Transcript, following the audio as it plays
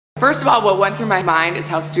First of all, what went through my mind is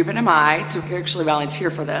how stupid am I to actually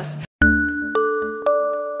volunteer for this?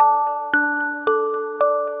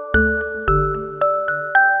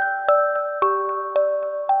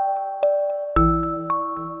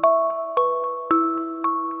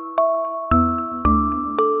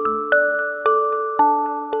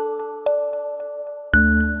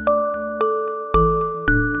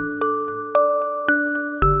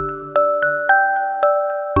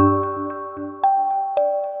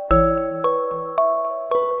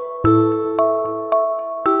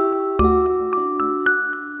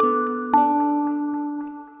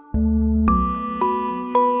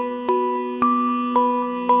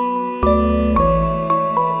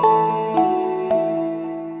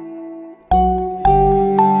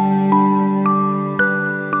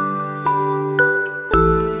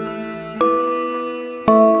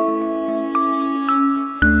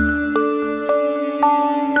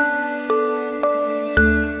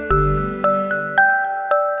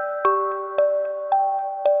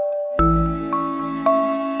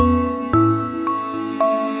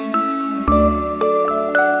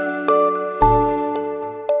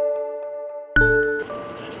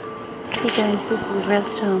 Hey guys, this is the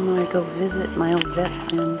rest home where I go visit my old vet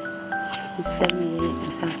friend. He's 78 and is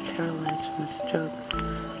half paralyzed from a stroke.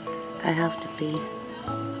 I have to be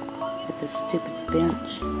at this stupid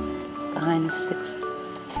bench behind a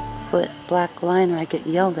 6-foot black line, or I get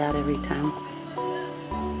yelled at every time.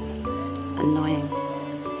 Annoying.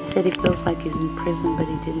 He said he feels like he's in prison, but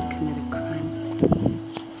he didn't commit a crime.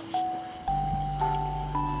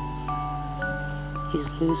 He's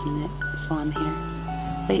losing it, so I'm here,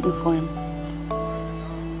 waiting for him,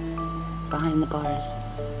 behind the bars.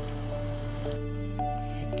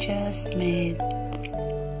 I just made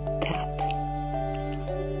that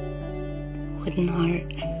wooden heart,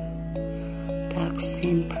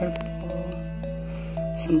 dioxazine purple,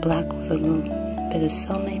 some black with a little bit of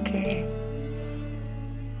cell maker,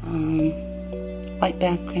 white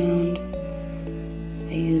background.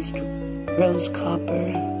 I used rose copper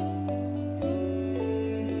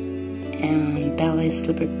and ballet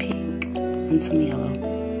slipper pink and some yellow.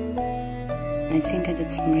 And I think I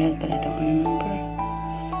did some red, but I don't remember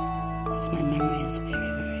because my memory is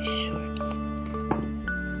very, very short.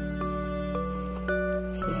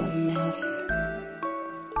 This is a mess.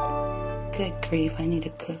 Good grief, I need to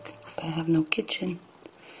cook, but I have no kitchen.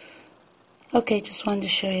 Okay, just wanted to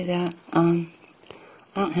show you that. I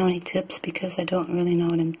don't have any tips because I don't really know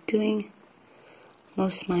what I'm doing.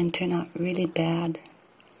 Most of mine turn out really bad.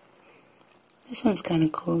 This one's kind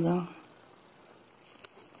of cool though.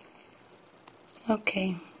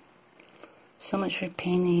 Okay. So much for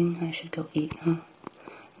painting. I should go eat, huh?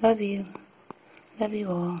 Love you. Love you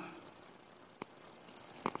all.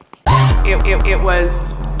 It was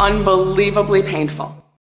unbelievably painful.